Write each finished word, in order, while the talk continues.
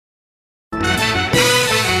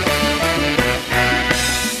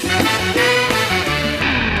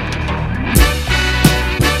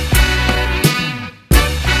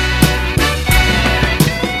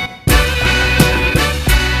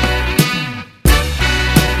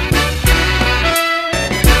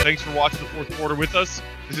Thanks for watching the fourth quarter with us.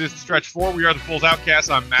 This is Stretch 4. We are the Bulls Outcasts.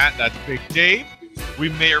 I'm Matt. That's Big Dave. We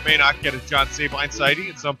may or may not get a John Sabine sighting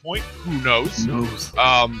at some point. Who knows?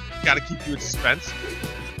 Got to keep you in suspense.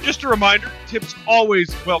 Just a reminder, tips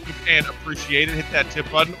always welcome and appreciated. Hit that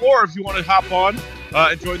tip button. Or if you want to hop on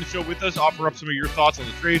and join the show with us, offer up some of your thoughts on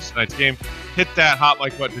the trades tonight's game, hit that hot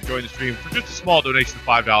mic button to join the stream for just a small donation of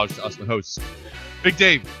 $5 to us, the hosts. Big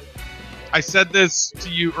Dave, I said this to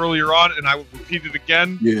you earlier on, and I will repeat it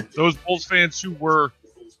again. Yeah. Those Bulls fans who were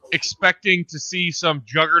expecting to see some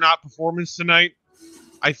juggernaut performance tonight,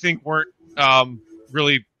 I think weren't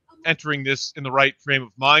really entering this in the right frame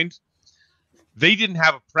of mind. They didn't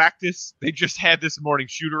have a practice. They just had this morning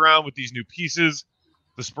shoot-around with these new pieces.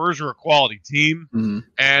 The Spurs are a quality team,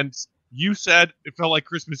 and you said it felt like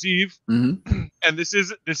Christmas Eve, and this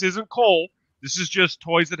isn't Cole. This is just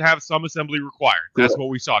toys that have some assembly required. That's what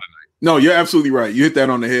we saw tonight. No, you're absolutely right. You hit that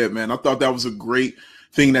on the head, man. I thought that was a great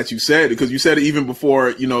thing that you said, because you said it even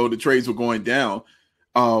before, the trades were going down.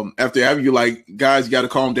 After having you like, guys, you got to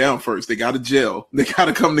calm down first. They got to gel. They got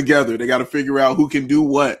to come together. They got to figure out who can do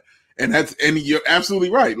what. And you're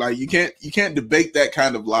absolutely right. Like you can't debate that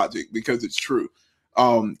kind of logic, because it's true.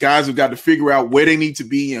 Guys have got to figure out where they need to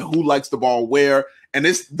be and who likes the ball where. And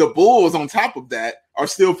the Bulls on top of that are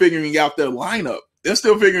still figuring out their lineup. They're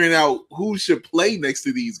still figuring out who should play next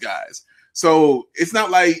to these guys. So it's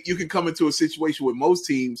not like you can come into a situation with most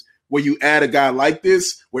teams where you add a guy like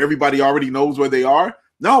this, where everybody already knows where they are.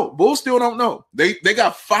 No, Bulls still don't know. They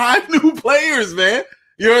got 5 new players, man.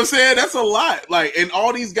 You know what I'm saying? That's a lot. Like, and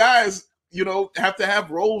all these guys, have to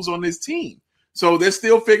have roles on this team. So they're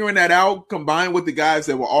still figuring that out, combined with the guys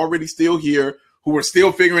that were already still here, who were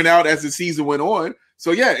still figuring out as the season went on.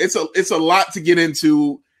 So yeah, it's a lot to get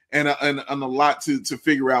into and a lot to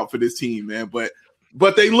figure out for this team, man. But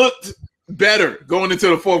they looked better going into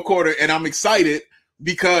the fourth quarter, and I'm excited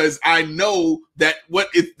because I know that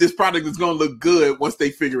this product is going to look good once they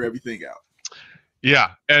figure everything out.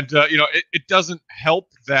 Yeah, and it doesn't help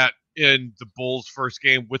that in the Bulls' first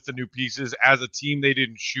game with the new pieces, as a team, they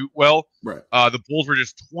didn't shoot well. Right. The Bulls were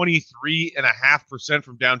just 23.5%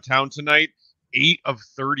 from downtown tonight, 8 of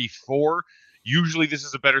 34. Usually, this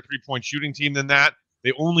is a better three-point shooting team than that.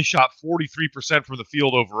 They only shot 43% from the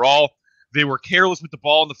field overall. They were careless with the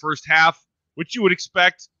ball in the first half, which you would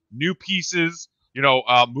expect. New pieces,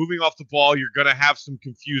 moving off the ball, you're going to have some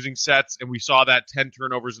confusing sets, and we saw that 10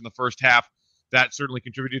 turnovers in the first half. That certainly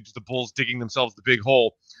contributed to the Bulls digging themselves the big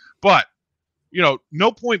hole. But,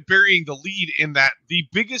 no point burying the lead in that the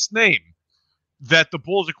biggest name that the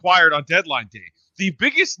Bulls acquired on deadline day, the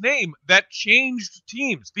biggest name that changed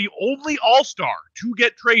teams, the only all-star to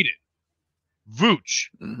get traded, Vooch,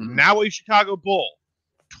 now a Chicago Bull,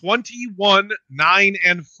 21, 9,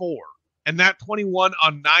 and 4. And that 21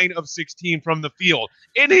 on 9 of 16 from the field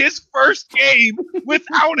in his first game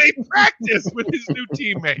without a practice with his new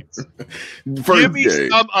teammates. Give me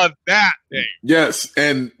some of that, Dave. Yes,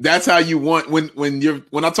 and that's how you want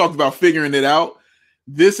when I talked about figuring it out.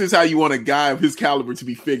 This is how you want a guy of his caliber to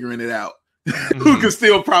be figuring it out, who can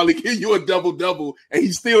still probably give you a double-double, and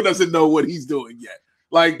he still doesn't know what he's doing yet.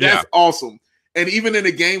 Like, that's awesome. And even in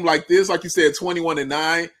a game like this, like you said, 21 and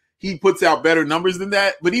 9. He puts out better numbers than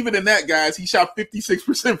that. But even in that, guys, he shot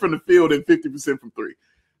 56% from the field and 50% from three.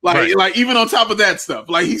 Like even on top of that stuff,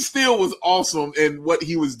 like he still was awesome in what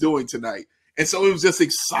he was doing tonight. And so it was just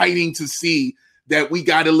exciting to see that we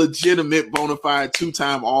got a legitimate bona fide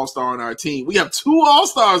 2-time All-Star on our team. We have 2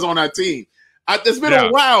 All-Stars on our team. It's been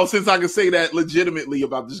a while since I could say that legitimately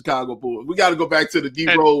about the Chicago Bulls. We got to go back to the D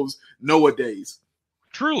Rose Noah days.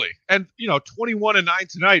 Truly. And, 21 and 9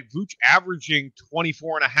 tonight, Vooch averaging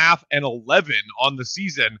 24.5 and 11 on the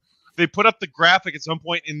season. They put up the graphic at some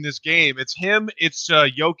point in this game. It's him, it's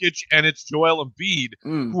Jokic, and it's Joel Embiid,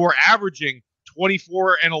 who are averaging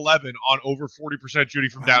 24 and 11 on over 40% shooting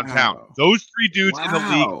from downtown. Those 3 dudes in the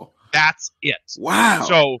league, that's it. Wow.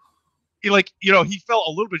 So, he fell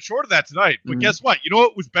a little bit short of that tonight. But guess what? You know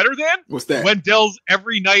what was better than? What's that? Wendell's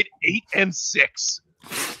every night 8 and 6.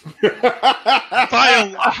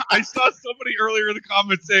 I saw somebody earlier in the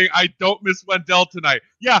comments saying I don't miss Wendell tonight.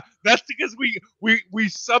 Yeah, that's because we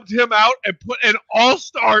subbed him out and put an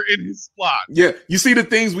all-star in his spot. Yeah, you see the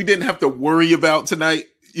things we didn't have to worry about tonight.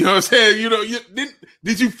 You know what I'm saying?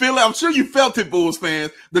 Did you feel it? I'm sure you felt it, Bulls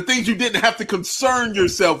fans. The things you didn't have to concern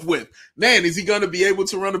yourself with. Man, is he going to be able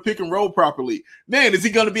to run a pick and roll properly? Man, is he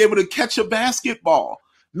going to be able to catch a basketball?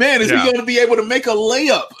 Man, is he going to be able to make a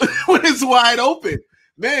layup when it's wide open?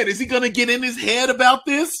 Man, is he going to get in his head about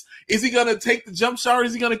this? Is he going to take the jump shot? Or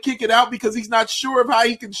is he going to kick it out because he's not sure of how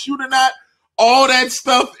he can shoot or not? All that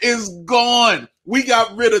stuff is gone. We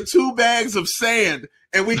got rid of 2 bags of sand,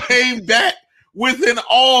 and we came back with an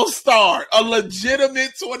all-star, a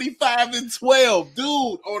legitimate 25-12 dude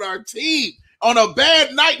on our team. On a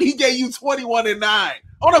bad night, he gave you 21-9.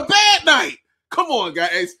 On a bad night. Come on,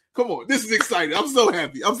 guys. Come on. This is exciting. I'm so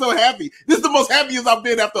happy. This is the most happiest I've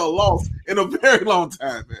been after a loss in a very long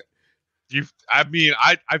time, man. I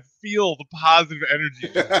feel the positive energy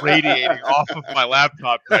just radiating off of my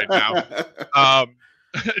laptop right now.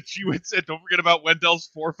 G-Wit said, don't forget about Wendell's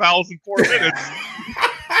 4 fouls in 4 minutes.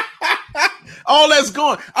 All that's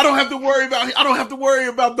gone. I don't have to worry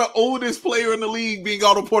about the oldest player in the league being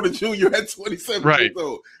Otto Porter Jr. at 27 years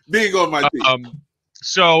old being on my team.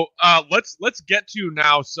 So let's get to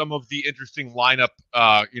now some of the interesting lineup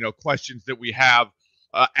questions that we have.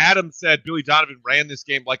 Adam said Billy Donovan ran this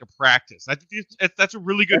game like a practice. That's a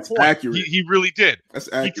really good point. Accurate. He really did. That's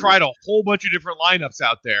accurate. He tried a whole bunch of different lineups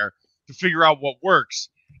out there to figure out what works.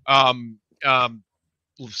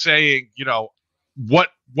 Saying,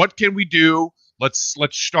 what can we do? Let's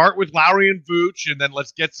start with Lowry and Vooch, and then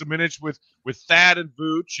let's get some minutes with Thad and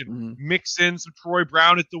Vooch, and mix in some Troy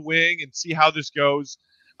Brown at the wing and see how this goes.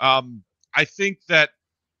 I think that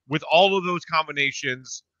with all of those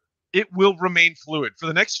combinations, it will remain fluid for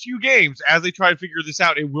the next few games as they try to figure this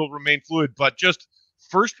out. It will remain fluid, but just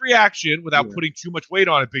first reaction without putting too much weight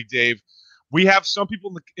on it, Big Dave. We have some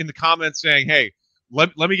people in the comments saying, "Hey,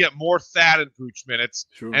 let me get more Thad and Vooch minutes,"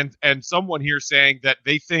 and someone here saying that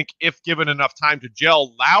they think if given enough time to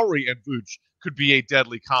gel, Lowry and Vooch could be a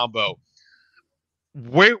deadly combo.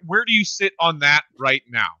 Where do you sit on that right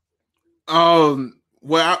now?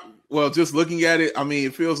 Well, just looking at it, I mean,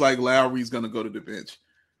 it feels like Lowry's going to go to the bench.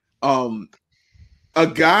 A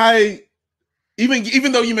guy,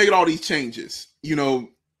 even though you make all these changes,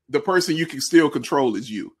 the person you can still control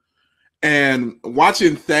is you. And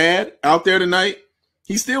watching Thad out there tonight,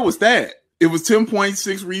 he still was Thad. It was 10 points,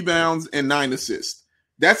 6 rebounds, and 9 assists.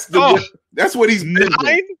 That's what he's been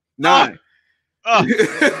doing. 9.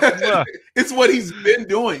 It's what he's been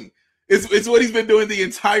doing. It's what he's been doing the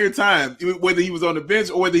entire time, whether he was on the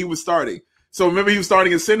bench or whether he was starting. So remember, he was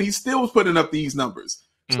starting at center. He still was putting up these numbers.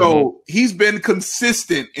 So he's been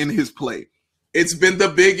consistent in his play. It's been the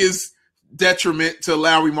biggest detriment to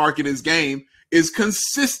Lowry marking his game is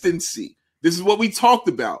consistency. This is what we talked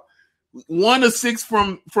about. 1 of 6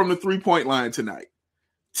 from the 3-point line tonight.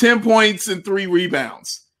 10 points and 3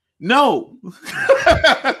 rebounds. No.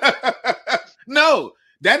 No.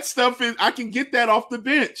 That stuff is, I can get that off the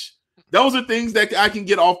bench. Those are things that I can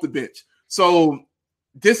get off the bench. So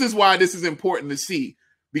this is why this is important to see,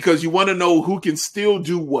 because you want to know who can still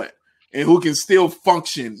do what and who can still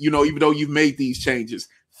function, even though you've made these changes.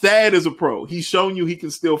 Thad is a pro. He's shown you he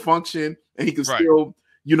can still function and he can still,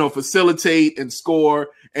 facilitate and score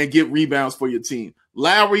and get rebounds for your team.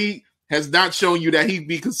 Lowry has not shown you that he'd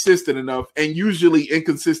be consistent enough, and usually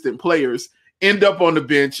inconsistent players end up on the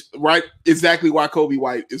bench, right? Exactly why Kobe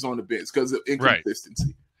White is on the bench, because of inconsistency.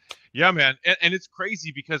 Right. Yeah, man. And it's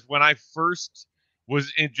crazy because when I first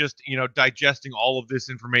was in just, digesting all of this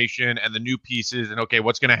information and the new pieces and, okay,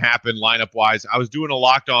 what's going to happen lineup wise, I was doing a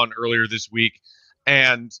Locked On earlier this week,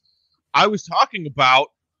 and I was talking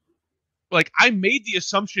about, I made the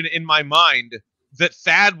assumption in my mind that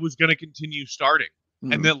Thad was going to continue starting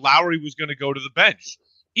and that Lowry was going to go to the bench,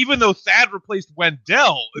 even though Thad replaced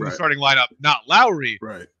Wendell in the starting lineup, not Lowry.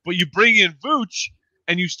 Right. But you bring in Vooch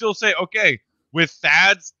and you still say, okay, with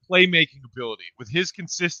Thad's playmaking ability, with his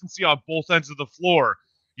consistency on both ends of the floor,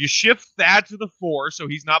 you shift Thad to the 4, so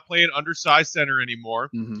he's not playing undersized center anymore.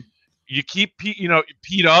 You keep Pete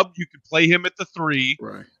Up, you could play him at the 3,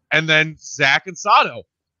 and then Zach and Sato.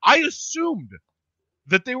 I assumed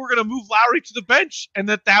that they were going to move Lowry to the bench and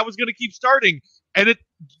that was going to keep starting. And it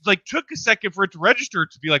took a second for it to register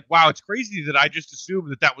to be like, wow, it's crazy that I just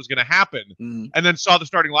assumed that was going to happen. And then saw the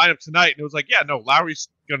starting lineup tonight and it was like, yeah, no, Lowry's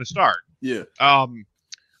going to start. Yeah.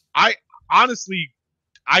 I honestly,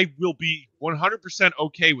 I will be 100%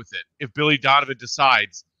 okay with it if Billy Donovan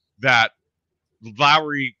decides that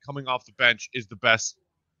Lowry coming off the bench is the best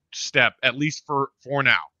step, at least for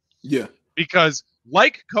now. Yeah. Because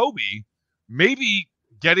like Kobe, maybe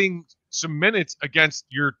getting some minutes against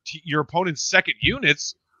your opponent's second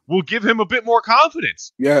units will give him a bit more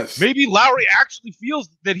confidence. Yes. Maybe Lowry actually feels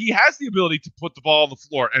that he has the ability to put the ball on the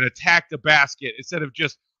floor and attack the basket instead of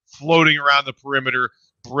just floating around the perimeter,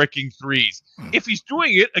 bricking threes. If he's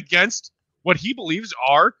doing it against what he believes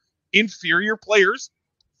are inferior players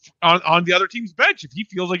on the other team's bench, if he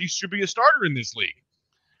feels like he should be a starter in this league.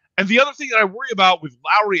 And the other thing that I worry about with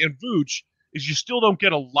Lowry and Vooch is you still don't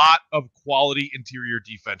get a lot of quality interior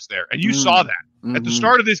defense there. And you saw that. At the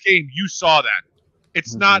start of this game, you saw that.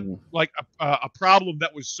 It's not like a problem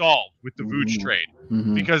that was solved with the Vooch trade.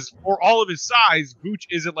 Because for all of his size, Vooch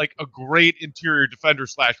isn't like a great interior defender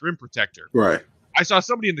 / rim protector. Right. I saw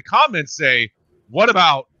somebody in the comments say, what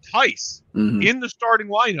about Tice in the starting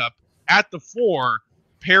lineup at the 4,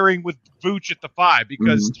 pairing with Vooch at the 5?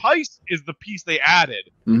 Because Tice is the piece they added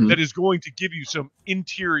that is going to give you some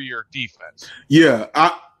interior defense. Yeah,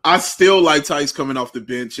 I still like Tice coming off the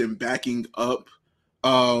bench and backing up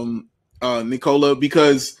Nikola,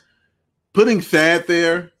 because putting Thad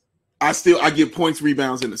there, I get points,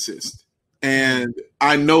 rebounds, and assists. And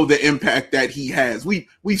I know the impact that he has.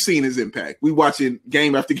 We've seen his impact. We watch it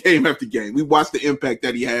game after game after game. We watch the impact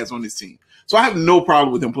that he has on his team. So I have no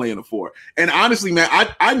problem with him playing a 4. And honestly, man,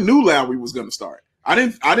 I knew Lowry was going to start. I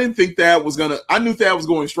didn't think Thad was going to. I knew Thad was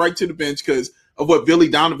going straight to the bench because of what Billy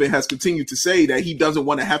Donovan has continued to say, that he doesn't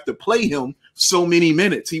want to have to play him so many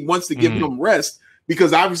minutes. He wants to give him rest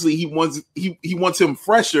because obviously he wants him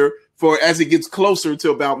fresher for as it gets closer to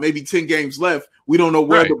about maybe 10 games left. We don't know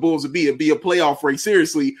where the Bulls would be. It'd be a playoff race,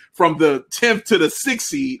 seriously, from the 10th to the 6th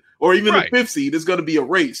seed or even the 5th seed. It's going to be a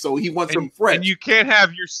race. So he wants him fresh. And you can't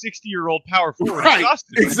have your 60-year-old power forward. Right.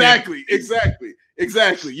 Exactly.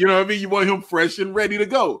 You know what I mean? You want him fresh and ready to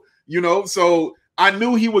go, you know? So I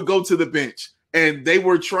knew he would go to the bench. And they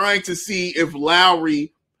were trying to see if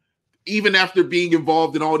Lowry, even after being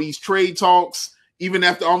involved in all these trade talks, even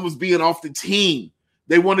after almost being off the team,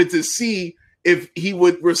 they wanted to see if he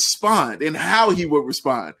would respond and how he would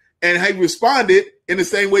respond. And he responded in the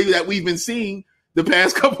same way that we've been seeing the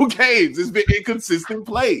past couple games. It's been inconsistent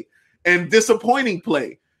play and disappointing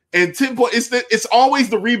play. And 10 points, it's always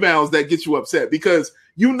the rebounds that get you upset because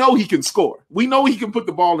you know he can score. We know he can put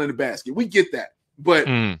the ball in the basket. We get that. But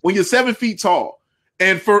when you're 7 feet tall,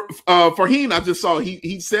 and for Farheen, I just saw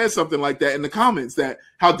he said something like that in the comments, that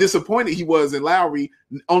how disappointed he was in Lowry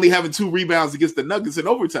only having 2 rebounds against the Nuggets in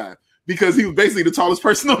overtime, because he was basically the tallest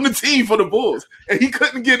person on the team for the Bulls, and he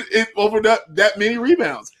couldn't get it over that many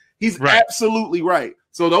rebounds. He's absolutely right.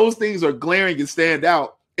 So those things are glaring and stand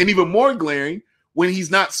out, and even more glaring when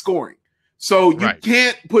he's not scoring. So you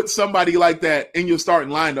can't put somebody like that in your starting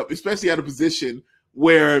lineup, especially at a position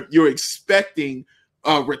where you're expecting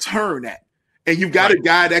a return at. And you've got a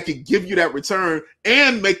guy that can give you that return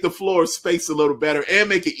and make the floor space a little better and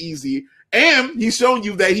make it easy. And he's shown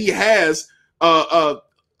you that he has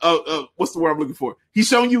what's the word I'm looking for? He's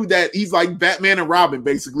shown you that he's like Batman and Robin,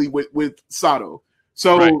 basically, with Sato.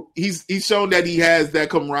 So he's shown that he has that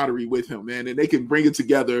camaraderie with him, man, and they can bring it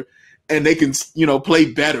together and they can,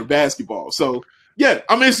 play better basketball. So yeah,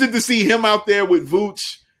 I'm interested to see him out there with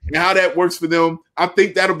Vooch and how that works for them. I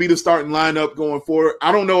think that'll be the starting lineup going forward.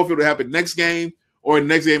 I don't know if it'll happen next game or the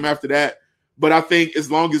next game after that, but I think as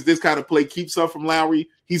long as this kind of play keeps up from Lowry,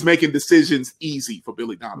 he's making decisions easy for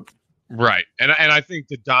Billy Donovan. Right. And I think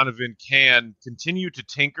that Donovan can continue to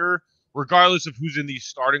tinker, regardless of who's in these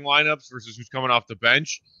starting lineups versus who's coming off the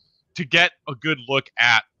bench, to get a good look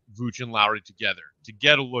at Vooch and Lowry together, to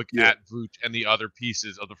get a look at Vooch and the other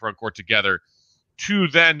pieces of the front court together, to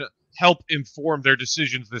then help inform their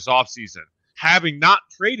decisions this offseason. Having not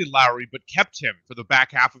traded Lowry, but kept him for the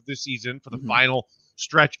back half of this season, for the final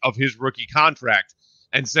stretch of his rookie contract,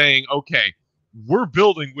 and saying, okay, we're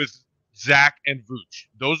building with Zach and Vooch.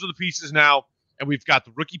 Those are the pieces now, and we've got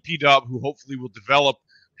the rookie P-Dub, who hopefully will develop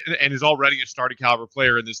and is already a starting caliber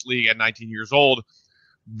player in this league at 19 years old.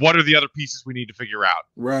 What are the other pieces we need to figure out?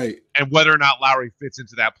 Right. And whether or not Lowry fits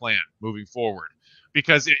into that plan moving forward.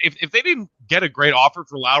 Because if they didn't get a great offer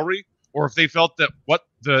for Lowry, or if they felt that what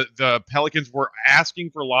the Pelicans were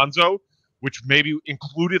asking for Lonzo, which maybe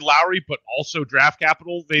included Lowry, but also draft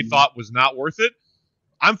capital they thought was not worth it,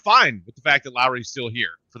 I'm fine with the fact that Lowry's still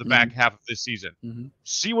here for the back half of this season.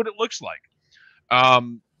 See what it looks like.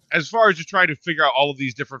 As far as just trying to figure out all of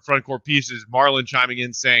these different front court pieces, Marlon chiming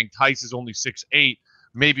in saying Tice is only 6'8",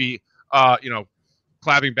 maybe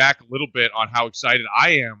clapping back a little bit on how excited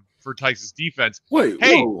I am for Tice's defense. Wait,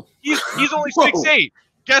 hey, whoa. he's only 6'8".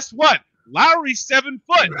 Guess what? Lowry's 7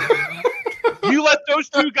 foot. You let those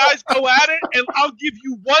two guys go at it, and I'll give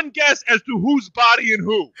you one guess as to whose body and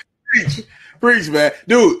who. Preach, man.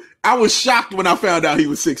 Dude, I was shocked when I found out he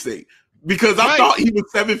was 6'8", because I thought he was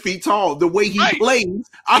 7 feet tall. The way he plays,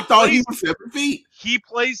 I thought he was 7 feet. He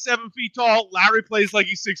plays 7 feet tall. Larry plays like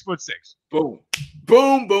he's 6'6". Boom.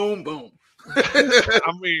 Boom, boom, boom.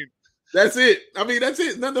 I mean, that's it. That's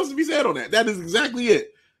it. Nothing else to be said on that. That is exactly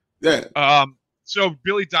it. Yeah. So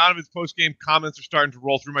Billy Donovan's post-game comments are starting to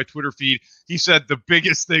roll through my Twitter feed. He said the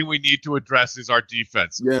biggest thing we need to address is our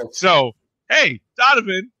defense. Yeah. So, hey,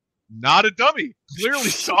 Donovan, not a dummy. Clearly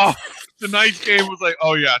saw tonight's game, was like,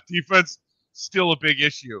 oh yeah, defense still a big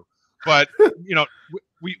issue. But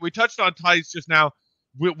we touched on Tice just now.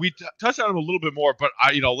 We touched on him a little bit more, but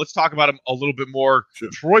let's talk about him a little bit more. Sure.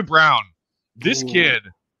 Troy Brown, this kid,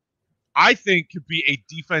 I think could be a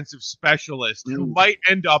defensive specialist who might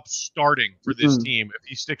end up starting for this team if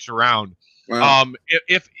he sticks around. Wow.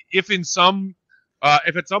 If at some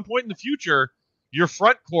point in the future your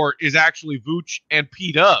front court is actually Vooch and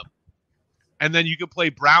P-Dub, and then you can play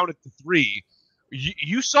Brown at the 3.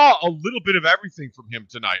 You saw a little bit of everything from him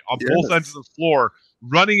tonight on both ends of the floor,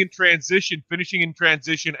 running in transition, finishing in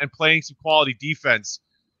transition, and playing some quality defense.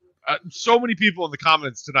 So many people in the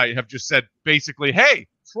comments tonight have just said basically, hey,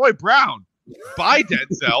 Troy Brown, bye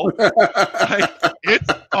Denzel. It's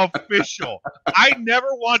official. I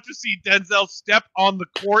never want to see Denzel step on the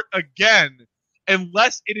court again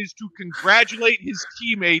unless it is to congratulate his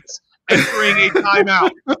teammates entering a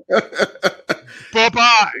timeout.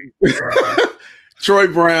 Bye-bye. Troy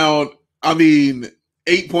Brown, I mean,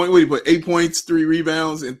 8 points, 3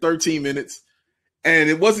 rebounds in 13 minutes. And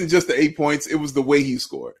it wasn't just the 8 points, it was the way he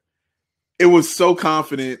scored. It was so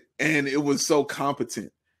confident and it was so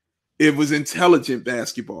competent. It was intelligent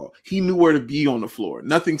basketball. He knew where to be on the floor.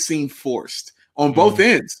 Nothing seemed forced on both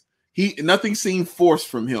ends. Nothing seemed forced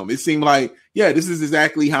from him. It seemed like, yeah, this is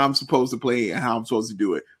exactly how I'm supposed to play and how I'm supposed to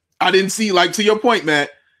do it. I didn't see, like, to your point,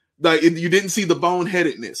 Matt, like you didn't see the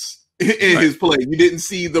boneheadedness in his play. You didn't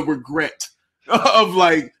see the regret of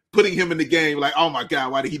like putting him in the game. Like, oh my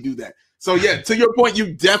God, why did he do that? So yeah, to your point,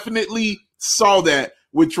 you definitely saw that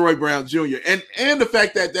with Troy Brown Jr. And the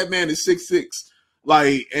fact that that man is 6'6",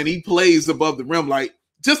 like, and he plays above the rim, like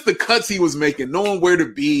just the cuts he was making, knowing where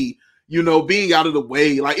to be, being out of the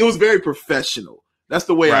way. Like, it was very professional. That's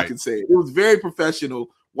the way I can say it. It was very professional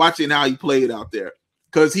watching how he played out there,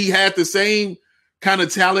 because he had the same kind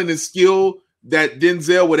of talent and skill that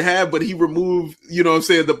Denzel would have, but he removed,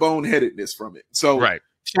 the boneheadedness from it. So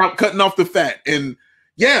cutting off the fat. And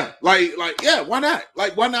why not?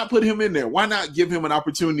 Like, why not put him in there? Why not give him an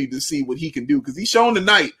opportunity to see what he can do? Because he's shown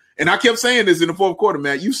tonight, and I kept saying this in the fourth quarter,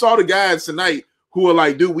 man. You saw the guys tonight who are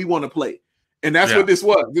like, dude, we want to play. And that's what this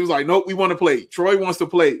was. It was like, nope, we want to play. Troy wants to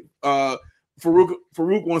play. Farouk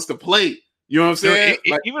wants to play. You know what I'm saying?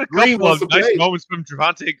 Even a couple of nice moments from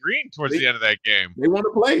Javonte Green towards the end of that game. They want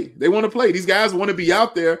to play. They want to play. These guys want to be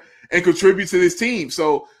out there and contribute to this team.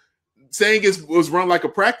 So saying it was run like a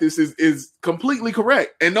practice is completely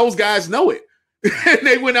correct. And those guys know it. And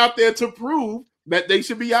they went out there to prove that they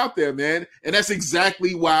should be out there, man. And that's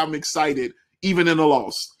exactly why I'm excited, even in a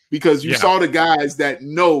loss, because you saw the guys that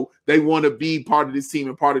know they want to be part of this team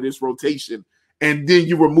and part of this rotation. And then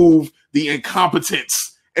you remove the incompetence.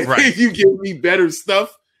 And if you give me better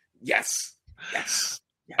stuff, yes.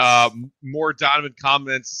 More Donovan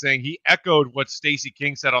comments saying he echoed what Stacey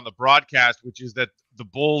King said on the broadcast, which is that the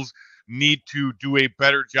Bulls need to do a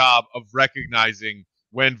better job of recognizing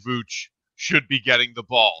when Vooch should be getting the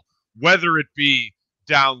ball, whether it be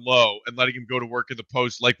down low and letting him go to work in the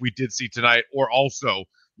post like we did see tonight, or also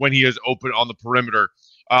when he is open on the perimeter.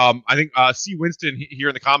 I think C. Winston here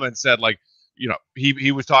in the comments said, like,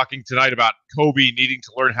 he was talking tonight about Kobe needing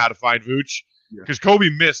to learn how to find Vooch, because Kobe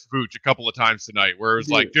missed Vooch a couple of times tonight, where it was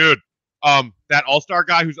like, dude, that all-star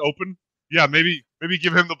guy who's open, maybe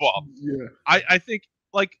give him the ball. I think,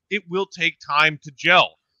 like, it will take time to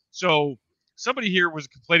gel. So somebody here was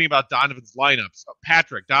complaining about Donovan's lineups.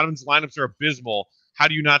 Patrick, Donovan's lineups are abysmal. How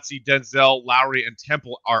do you not see Denzel, Lowry, and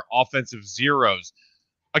Temple are offensive zeros?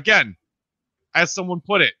 Again, as someone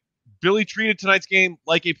put it, Billy treated tonight's game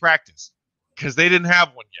like a practice, because they didn't have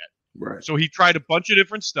one yet. Right. So he tried a bunch of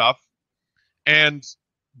different stuff, and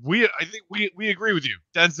I think we agree with you.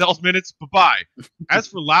 Denzel's minutes, bye-bye. As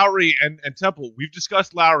for Lowry and Temple, we've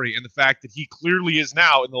discussed Lowry and the fact that he clearly is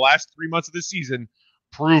now, in the last 3 months of this season,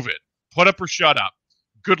 prove it. Put up or shut up.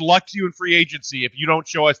 Good luck to you in free agency if you don't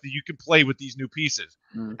show us that you can play with these new pieces.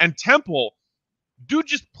 And Temple, dude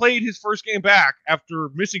just played his first game back after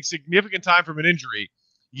missing significant time from an injury.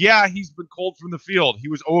 Yeah, he's been cold from the field. He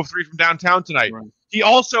was 0 of 3 from downtown tonight. He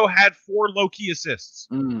also had 4 low-key assists.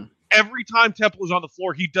 Every time Temple is on the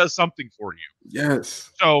floor, he does something for you. Yes.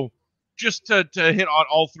 So just to hit on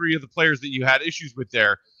all 3 of the players that you had issues with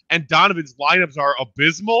there, and Donovan's lineups are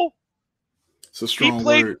abysmal. It's a strong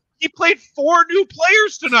word. He played 4 new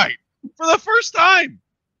players tonight for the first time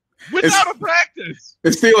without a practice.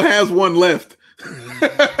 It still has one left.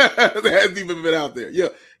 That hasn't even been out there.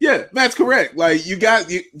 Yeah, Matt's correct. Like, you got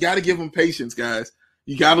to give them patience, guys.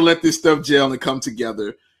 You got to let this stuff gel and come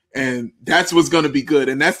together, and that's what's going to be good.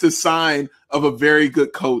 And that's the sign of a very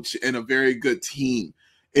good coach and a very good team.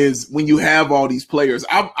 is when you have all these players.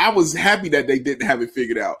 I was happy that they didn't have it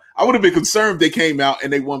figured out. I would have been concerned if they came out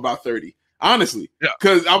and they won by 30. Honestly,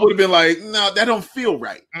 because I would have been like, no, that don't feel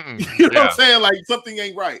right. You know what I'm saying? Like something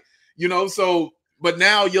ain't right. You know, so but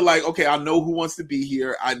now you're like, okay, I know who wants to be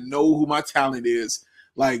here. I know who my talent is.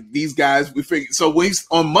 Like these guys, we figure. So when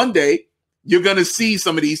on Monday, you're gonna see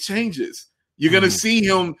some of these changes. You're gonna see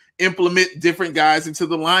him implement different guys into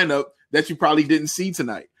the lineup that you probably didn't see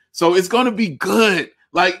tonight. So it's gonna be good.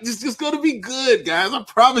 Like it's just gonna be good, guys. I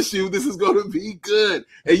promise you, this is gonna be good,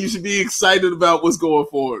 and you should be excited about what's going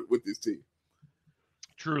forward with this team.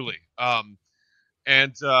 Truly.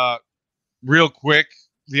 And real quick,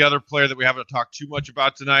 the other player that we haven't talked too much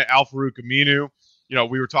about tonight, Al-Farouq Aminu. You know,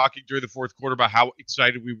 we were talking during the fourth quarter about how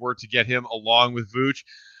excited we were to get him along with Vooch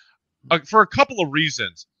for a couple of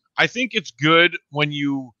reasons. I think it's good when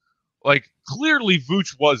you, like, clearly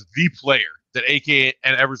Vooch was the player that AK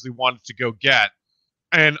and Eversley wanted to go get.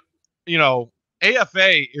 And, you know,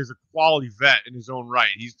 AFA is a quality vet in his own right.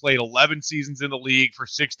 He's played 11 seasons in the league for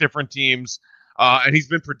 6 different teams. And he's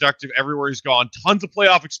been productive everywhere he's gone. Tons of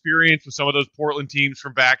playoff experience with some of those Portland teams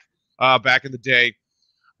from back in the day.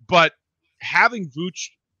 But having Vooch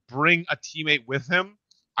bring a teammate with him,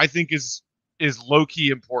 I think is low-key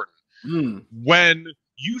important. When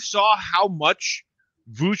you saw how much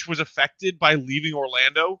Vooch was affected by leaving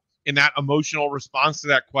Orlando in that emotional response to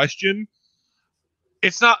that question,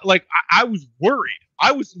 it's not like I was worried.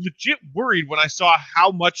 I was legit worried when I saw how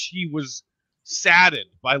much he was saddened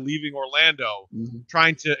by leaving Orlando,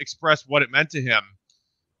 trying to express what it meant to him,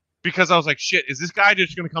 because I was like, shit, is this guy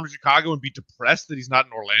just going to come to Chicago and be depressed that he's not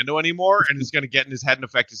in Orlando anymore and it's going to get in his head and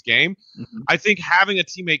affect his game? I think having a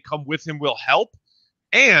teammate come with him will help,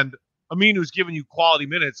 and Aminu's giving you quality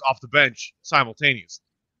minutes off the bench simultaneously.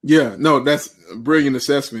 Yeah, no, that's a brilliant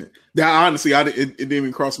assessment. That honestly, it didn't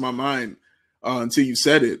even cross my mind until you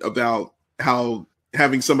said it, about how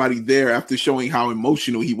having somebody there after showing how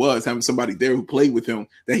emotional he was, having somebody there who played with him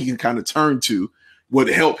that he can kind of turn to would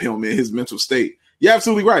help him in his mental state. You're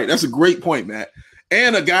absolutely right. That's a great point, Matt.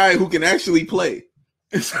 And a guy who can actually play.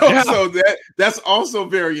 So that's also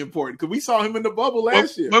very important, because we saw him in the bubble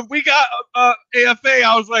last year. When we got AFA,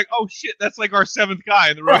 I was like, oh shit, that's like our 7th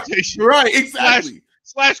guy in the rotation. Right, exactly.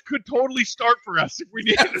 Slash could totally start for us if we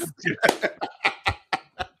needed him to.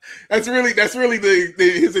 That's really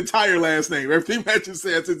his entire last name. Everything Matt just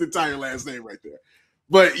said, that's his entire last name right there.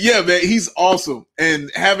 But yeah, man, he's awesome.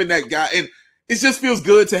 And having that guy, and it just feels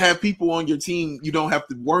good to have people on your team you don't have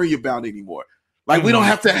to worry about anymore. Like we don't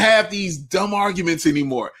have to have these dumb arguments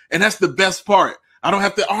anymore. And that's the best part. I don't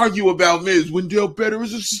have to argue about, man, is Wendell better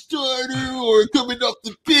as a starter or coming off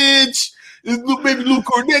the bench? Maybe Luke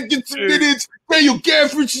Cornett gets some minutes. Daniel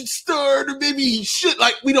Gafford should start, or maybe he should.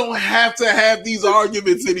 Like, we don't have to have these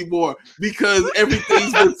arguments anymore because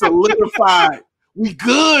everything's been solidified. We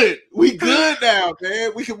good now,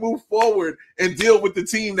 man. We can move forward and deal with the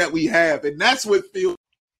team that we have, and that's what feels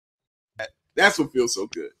so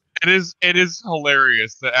good. It is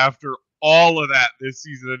hilarious that after all of that this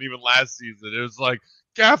season and even last season, it was like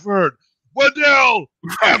Gafford, Wendell,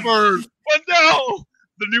 Gafford, Wendell.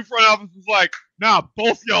 The new front office was like, nah,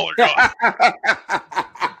 both y'all are gone.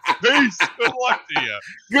 Peace. Good luck to you.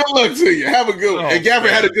 Good luck to you. Have a good one. And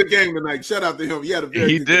Gafford had a good game tonight. Shout out to him. He had a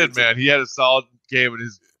very good game. Man. He had a solid game in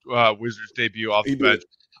his Wizards debut off the bench.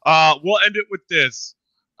 We'll end it with this.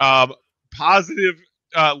 Positive.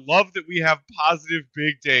 Love that we have positive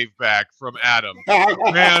Big Dave back from Adam.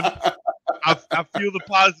 Man, I feel the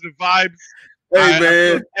positive vibes.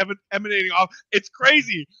 Hey, man. Emanating off. It's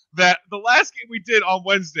crazy that the last game we did on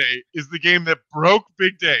Wednesday is the game that broke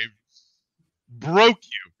Big Dave. Broke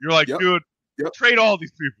you. You're like, dude, trade all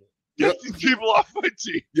these people. Get these people off my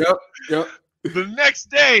team. Yep. The next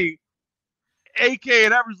day, AK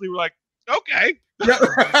and Eversley were like, okay.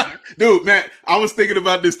 Dude, Matt, I was thinking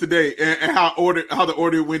about this today and how the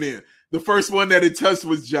order went in. The first one that it touched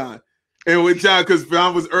was John. And with John, because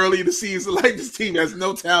John was early in the season, like, this team has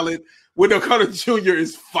no talent. Wendell Carter Jr.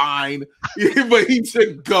 is fine, but he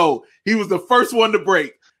should go. He was the first one to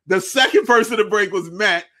break. The second person to break was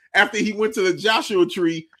Matt after he went to the Joshua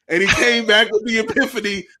tree and he came back with the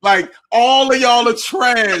epiphany, like, all of y'all are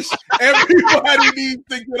trash. Everybody needs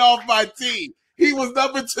to get off my team. He was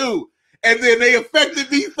number 2. And then they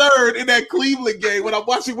affected me third in that Cleveland game when I'm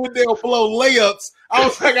watching Wendell blow layups. I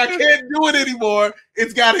was like, I can't do it anymore.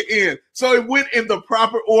 It's got to end. So it went in the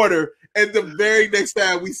proper order. And the very next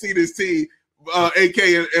time we see this team, AK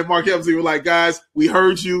and Mark Eversley were like, guys, we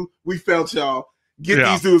heard you. We felt y'all. Get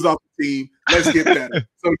these dudes off the team. Let's get better.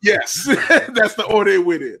 So, yes, that's the order it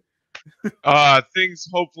went in. Things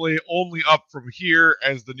hopefully only up from here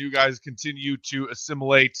as the new guys continue to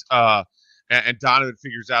assimilate and Donovan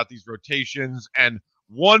figures out these rotations. And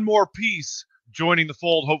one more piece joining the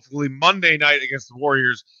fold, hopefully Monday night against the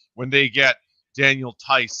Warriors when they get Daniel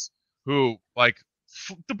Tice, who, like,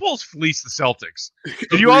 the Bulls fleeced the Celtics.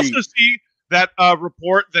 Did you also see that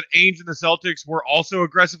report that Ainge and the Celtics were also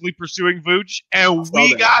aggressively pursuing Vooch? And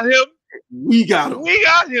we got him. We got him. We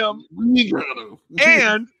got him. We got him.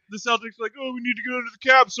 And the Celtics were like, oh, we need to go into the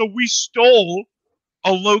cap. So we stole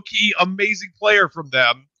a low-key amazing player from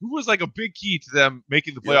them who was like a big key to them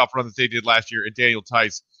making the playoff run that they did last year, and Daniel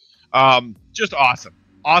Tice. Just awesome.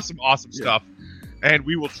 Awesome stuff. And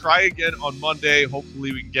we will try again on Monday.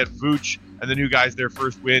 Hopefully we can get Vooch and the new guys their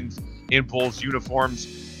first wins in Bulls uniforms.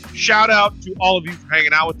 Shout out to all of you for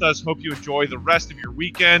hanging out with us. Hope you enjoy the rest of your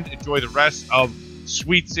weekend. Enjoy the rest of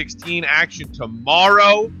Sweet 16 action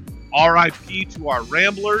tomorrow. RIP to our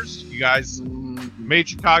Ramblers. You guys made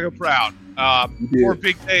Chicago proud. For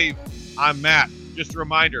Big Dave, I'm Matt. Just a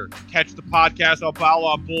reminder, catch the podcast on Ball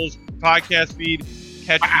on Bulls podcast feed.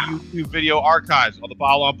 Catch the YouTube video archives on the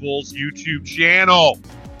Ball on Bulls YouTube channel.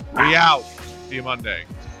 We out. See you Monday.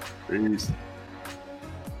 Peace.